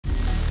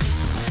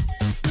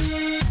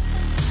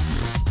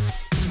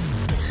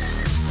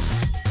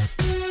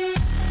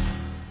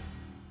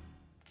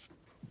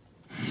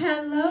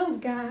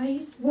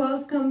guys,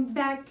 welcome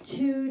back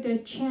to the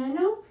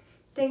channel.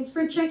 Thanks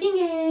for checking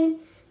in.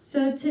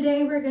 So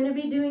today we're going to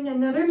be doing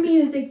another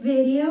music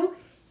video,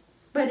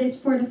 but it's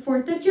for the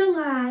 4th of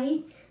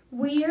July.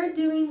 We are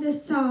doing the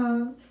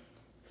song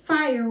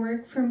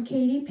Firework from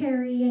Katy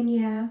Perry, and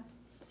yeah.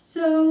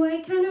 So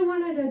I kind of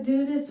wanted to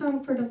do this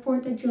song for the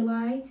 4th of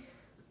July.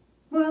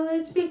 Well,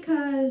 it's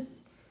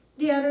because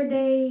the other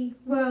day,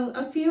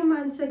 a few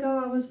months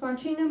ago, I was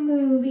watching a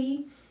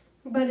movie,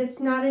 but it's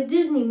not a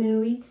Disney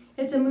movie.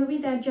 It's a movie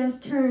that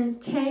just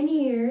turned 10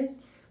 years,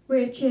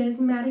 which is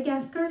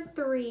Madagascar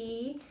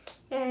 3.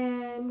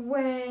 And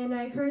when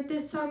I heard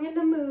this song in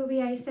the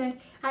movie, I said,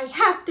 I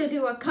have to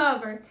do a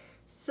cover.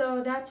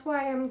 So that's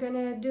why I'm going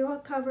to do a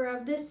cover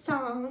of this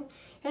song.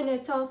 And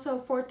it's also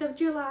 4th of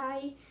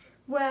July.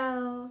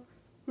 Well,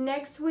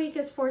 next week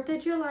is 4th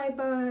of July,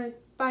 but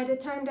by the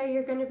time that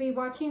you're going to be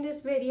watching this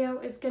video,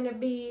 it's going to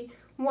be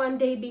one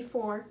day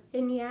before.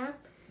 And yeah,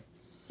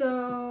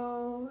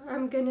 so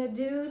I'm going to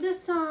do the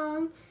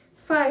song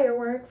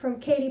Firework from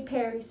Katy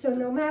Perry. So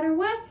no matter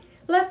what,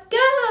 let's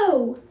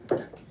go!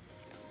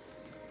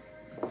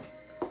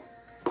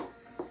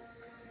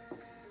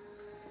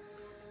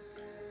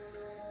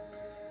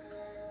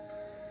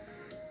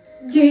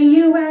 Do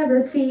you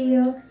ever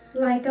feel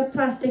like a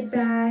plastic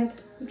bag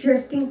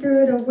drifting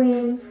through the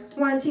wind,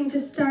 wanting to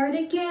start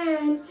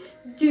again?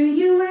 Do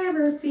you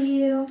ever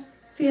feel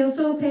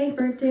so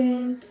paper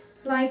thin,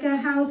 like a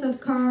house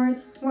of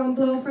cards, one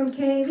blow from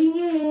caving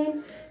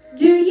in?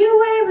 Do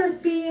you ever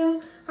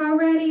feel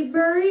already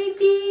buried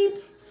deep,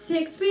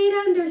 6 feet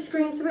under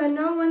screams, but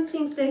no one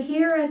seems to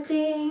hear a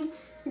thing?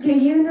 Do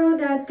you know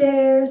that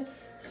there's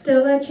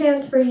still a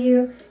chance for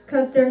you,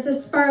 'cause there's a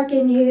spark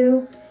in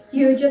you?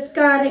 You just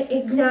gotta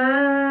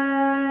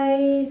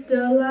ignite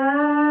the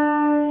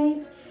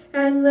light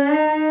and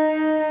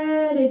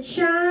let it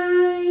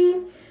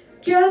shine.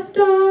 Just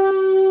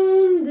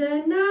on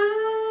the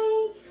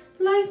night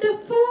like the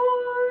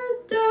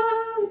 4th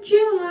of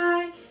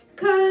July.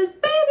 'Cause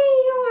baby,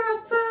 you're a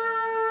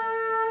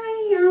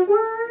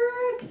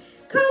firework.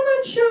 Come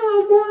on, show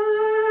 'em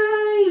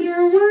why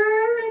you're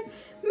worth.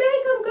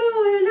 Make 'em go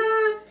and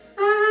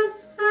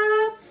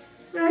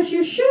as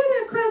you shoot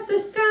across the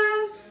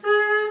sky.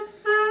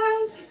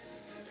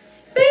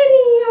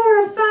 Baby, you're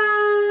a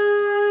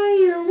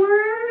firework.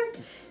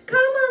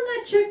 Come on,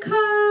 let your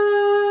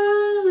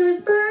colors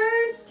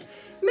burst.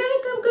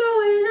 Make 'em go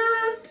and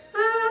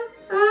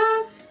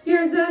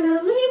you're gonna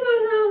leave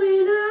 'em all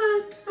in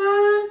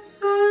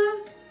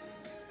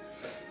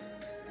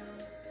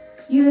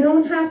You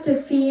don't have to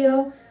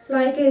feel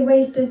like a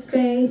wasted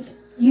space.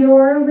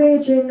 Your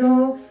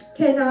original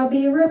cannot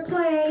be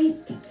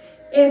replaced.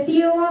 If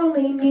you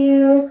only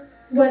knew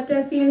what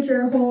the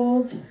future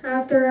holds.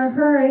 After a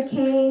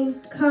hurricane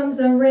comes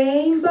a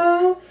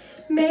rainbow.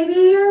 Maybe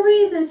your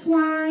reasons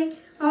why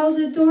all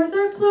the doors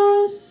are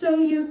closed, so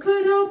you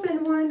could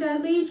open one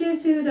that leads you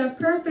to the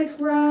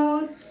perfect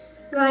road.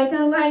 Like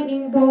a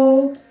lightning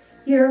bolt,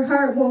 your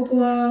heart will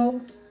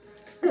glow.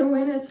 And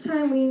when it's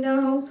time, we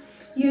know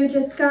you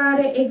just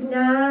gotta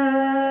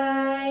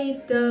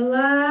ignite the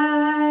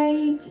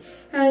light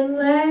and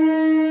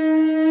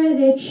let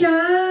it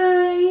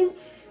shine.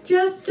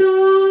 Just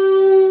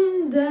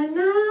on the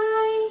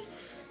night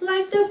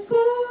like the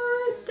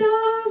 4th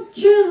of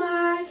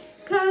July.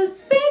 'Cause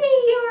baby,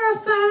 you're a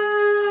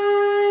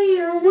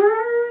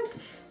firework.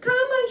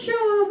 Come on,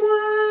 show 'em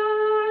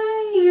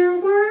why you're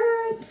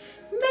worth.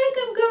 Make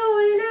 'em go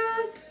and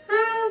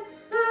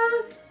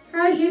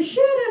as you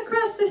shoot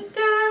across the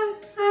sky.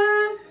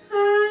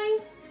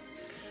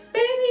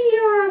 Baby,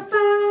 you're a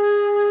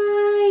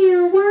firework.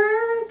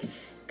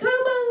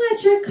 Come on, let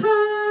your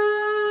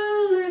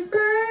colors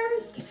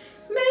burst.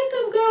 Make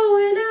 'em go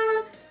and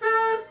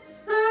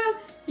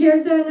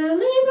you're gonna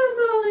leave 'em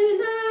all in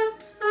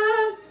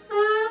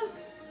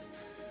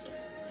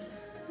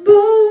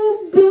Boom,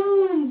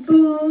 boom,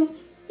 boom.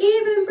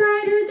 Even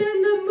brighter than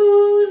the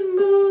moon,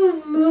 moon,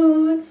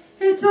 moon.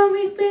 It's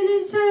always been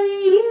inside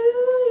of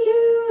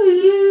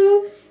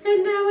you. And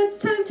now it's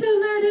time to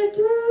let it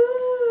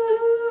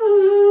through.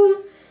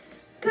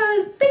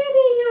 'Cause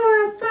baby, you're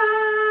a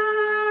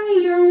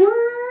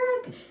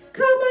firework.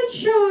 Come on,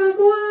 show 'em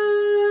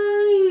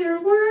why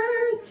you're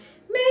worth.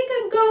 Make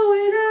 'em go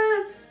and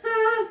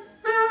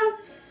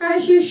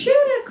as you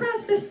shoot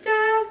across the sky.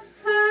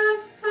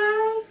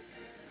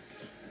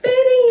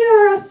 Baby,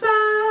 you're a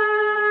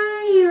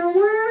firework.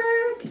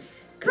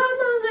 Come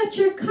on, let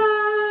your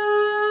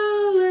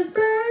colors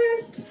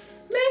burst.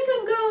 Make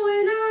 'em go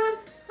and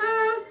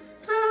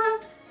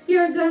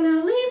you're gonna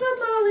leave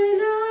 'em all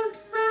in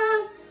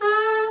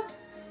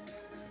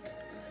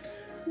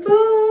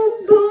Boom,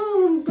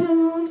 boom,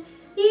 boom.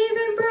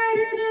 Even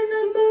brighter than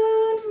the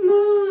moon,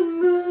 moon,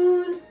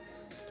 moon.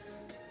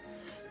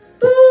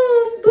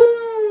 Boom,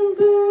 boom,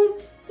 boom.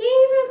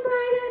 Even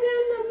brighter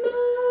than the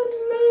moon,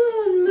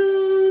 moon,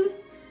 moon.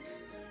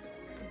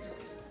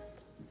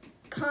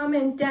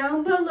 Comment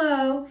down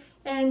below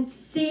and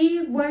see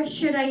what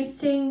should I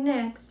sing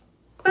next.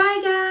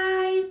 Bye,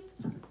 guys.